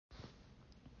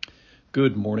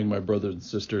Good morning, my brothers and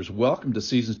sisters. Welcome to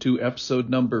Season 2, Episode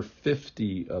number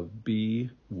 50 of Be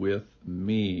With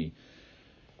Me.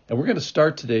 And we're going to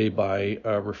start today by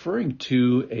referring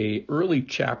to a early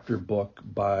chapter book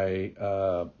by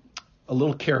a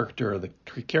little character. The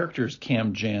character is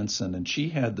Cam Jansen, and she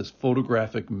had this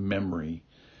photographic memory.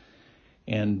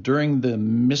 And during the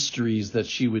mysteries that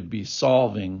she would be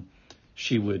solving,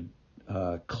 she would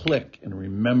click and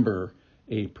remember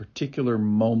a particular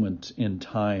moment in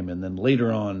time, and then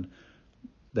later on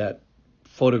that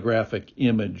photographic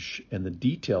image and the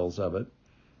details of it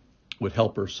would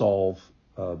help her solve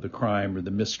the crime or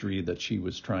the mystery that she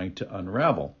was trying to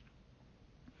unravel.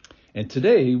 And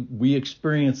today we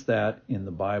experience that in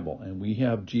the Bible, and we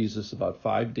have Jesus about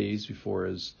 5 days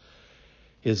before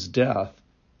his death,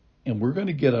 and we're going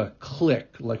to get a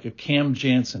click, like a Cam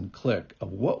Jansen click,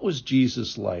 of what was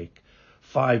Jesus like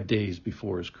 5 days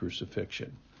before his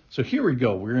crucifixion. So here we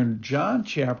go. We're in John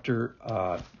chapter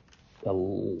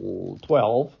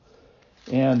 12,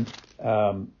 and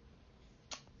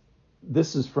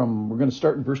this is we're going to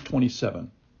start in verse 27.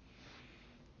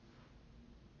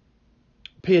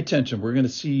 Pay attention. We're going to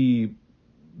see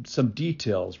some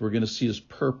details. We're going to see his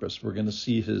purpose. We're going to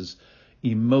see his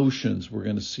emotions. We're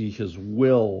going to see his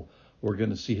will. We're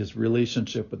going to see his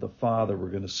relationship with the Father.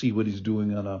 We're going to see what he's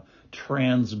doing on a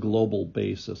trans-global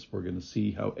basis. We're going to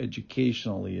see how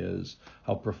educational he is,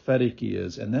 how prophetic he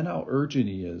is, and then how urgent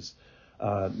he is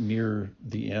near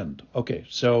the end. Okay,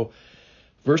 so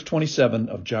verse 27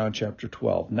 of John chapter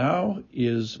 12. Now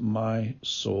is my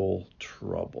soul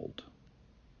troubled.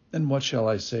 And what shall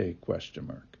I say? ?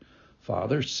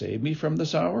 Father, save me from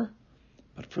this hour.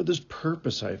 But for this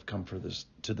purpose I have come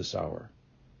to this hour.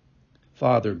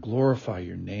 Father, glorify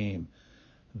your name.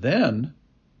 Then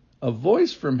a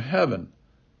voice from heaven,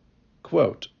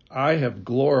 quote, I have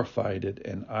glorified it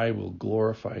and I will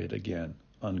glorify it again,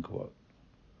 unquote.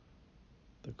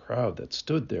 The crowd that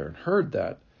stood there and heard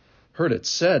it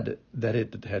said that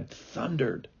it had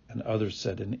thundered, and others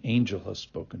said an angel has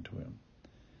spoken to him.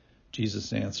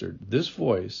 Jesus answered, this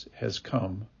voice has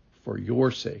come for your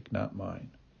sake, not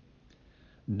mine.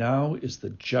 Now is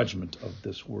the judgment of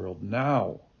this world.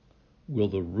 Now will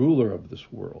the ruler of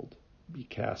this world be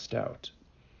cast out.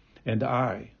 And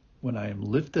I, when I am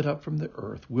lifted up from the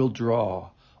earth, will draw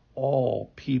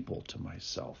all people to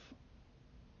myself.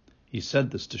 He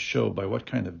said this to show by what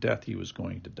kind of death he was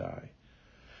going to die.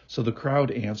 So the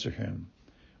crowd answered him,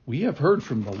 we have heard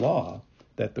from the law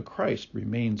that the Christ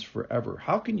remains forever.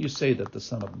 How can you say that the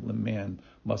Son of Man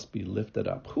must be lifted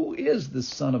up? Who is the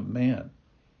Son of Man?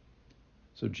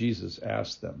 So Jesus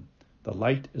asked them, the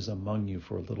light is among you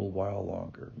for a little while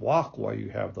longer. Walk while you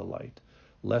have the light,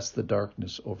 lest the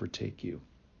darkness overtake you.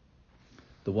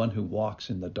 The one who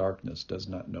walks in the darkness does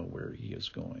not know where he is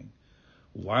going.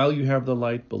 While you have the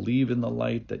light, believe in the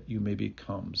light that you may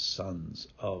become sons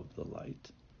of the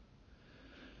light.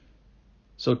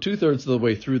 So 2/3 of the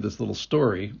way through this little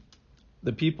story,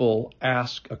 the people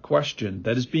ask a question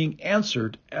that is being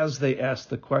answered as they ask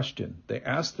the question. They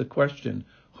ask the question,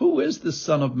 who is the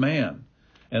Son of Man?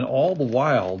 And all the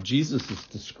while, Jesus is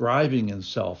describing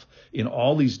himself in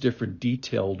all these different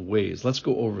detailed ways. Let's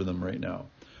go over them right now.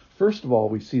 First of all,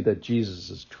 we see that Jesus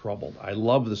is troubled. I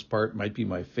love this part, might be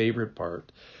my favorite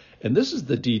part. And this is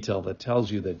the detail that tells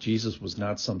you that Jesus was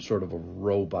not some sort of a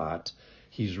robot.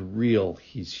 He's real,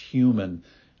 he's human.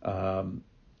 And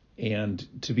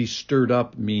to be stirred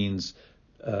up means,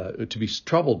 to be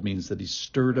troubled means that he's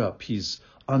stirred up. He's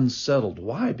unsettled.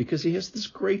 Why? Because he has this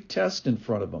great test in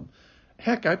front of him.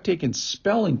 Heck, I've taken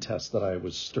spelling tests that I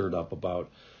was stirred up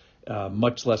about,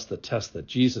 much less the test that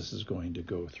Jesus is going to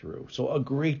go through. So a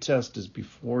great test is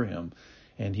before him,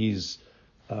 and he's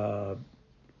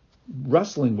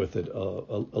wrestling with it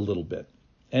a little bit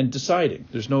and deciding.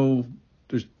 There's no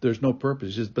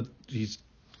purpose, but he's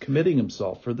committing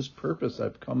himself. For this purpose,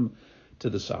 I've come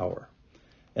to this hour.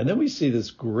 And then we see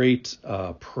this great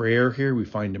prayer here. We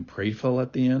find him prayerful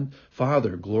at the end.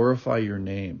 Father, glorify your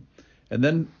name. And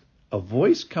then a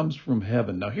voice comes from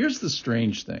heaven. Now, here's the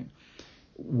strange thing.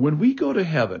 When we go to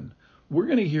heaven, we're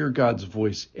going to hear God's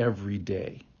voice every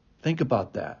day. Think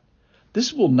about that.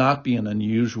 This will not be an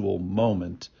unusual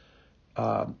moment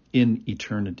in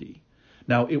eternity.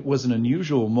 Now, it was an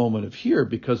unusual moment of here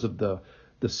because of the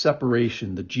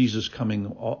separation, the Jesus coming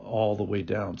all the way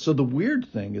down. So the weird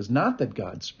thing is not that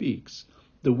God speaks.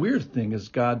 The weird thing is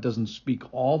God doesn't speak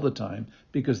all the time,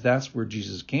 because that's where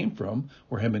Jesus came from,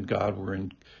 where him and God were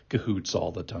in cahoots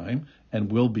all the time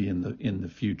and will be in the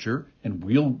future, and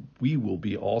we will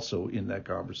be also in that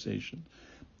conversation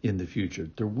in the future.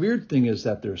 The weird thing is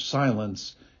that there's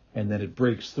silence and then it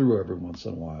breaks through every once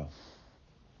in a while.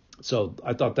 So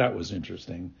I thought that was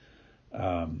interesting.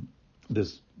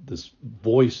 This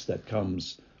voice that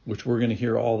comes, which we're going to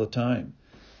hear all the time.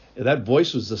 That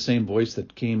voice was the same voice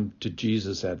that came to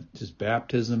Jesus at his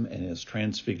baptism and his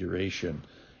transfiguration.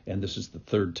 And this is the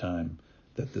third time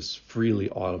that this freely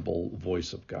audible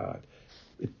voice of God.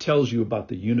 It tells you about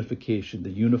the unification, the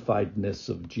unifiedness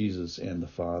of Jesus and the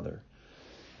Father.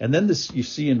 And then this, you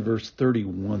see in verse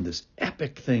 31, this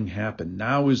epic thing happened.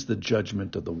 Now is the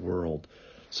judgment of the world.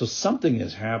 So something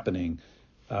is happening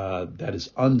that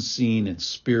is unseen and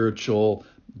spiritual.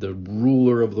 The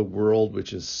ruler of the world,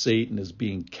 which is Satan, is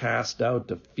being cast out,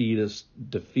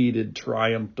 defeated,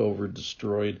 triumphed over,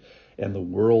 destroyed, and the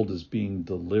world is being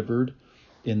delivered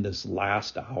in this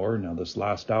last hour. Now, this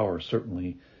last hour,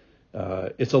 certainly,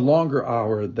 it's a longer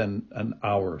hour than an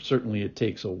hour. Certainly, it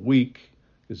takes a week,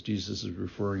 because Jesus is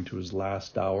referring to his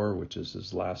last hour, which is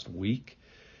his last week.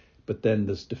 But then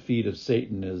this defeat of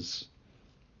Satan is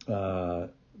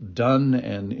done,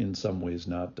 and in some ways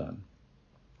not done.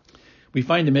 We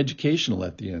find him educational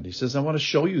at the end. He says, I want to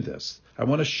show you this. I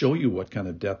want to show you what kind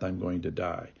of death I'm going to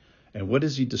die. And what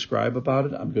does he describe about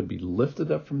it? I'm going to be lifted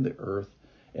up from the earth.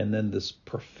 And then this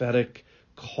prophetic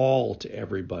call to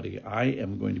everybody. I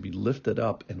am going to be lifted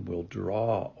up and will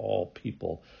draw all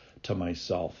people to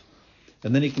myself.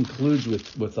 And then he concludes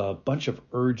with a bunch of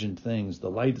urgent things. The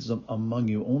light is among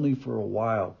you only for a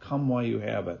while. Come while you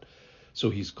have it. So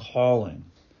he's calling.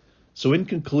 So in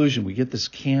conclusion, we get this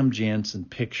Cam Jansen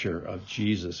picture of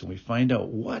Jesus, and we find out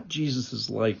what Jesus is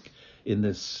like in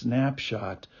this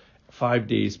snapshot 5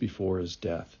 days before his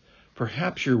death.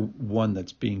 Perhaps you're one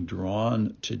that's being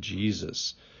drawn to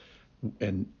Jesus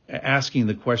and asking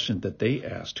the question that they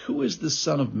asked, who is the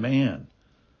Son of Man?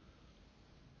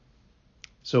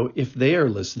 So if they are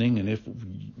listening, and if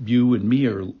you and me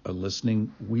are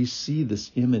listening, we see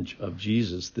this image of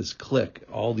Jesus, this click,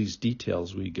 all these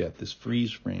details we get, this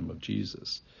freeze frame of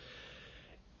Jesus.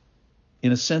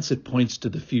 In a sense, it points to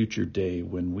the future day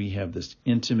when we have this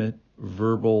intimate,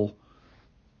 verbal,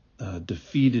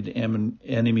 defeated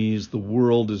enemies. The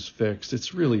world is fixed.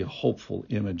 It's really a hopeful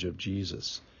image of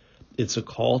Jesus. It's a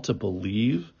call to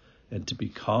believe and to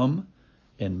become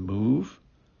and move.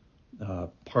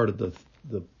 Part of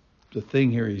the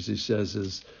thing here, as he says,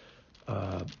 is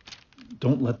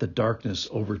don't let the darkness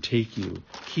overtake you.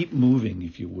 Keep moving,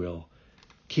 if you will.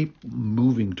 Keep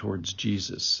moving towards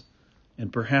Jesus.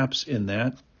 And perhaps in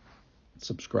that,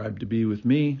 subscribe to Be With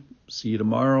Me. See you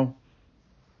tomorrow.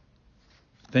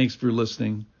 Thanks for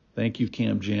listening. Thank you,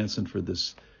 Cam Jansen, for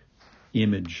this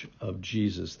image of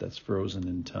Jesus that's frozen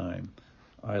in time.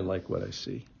 I like what I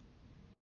see.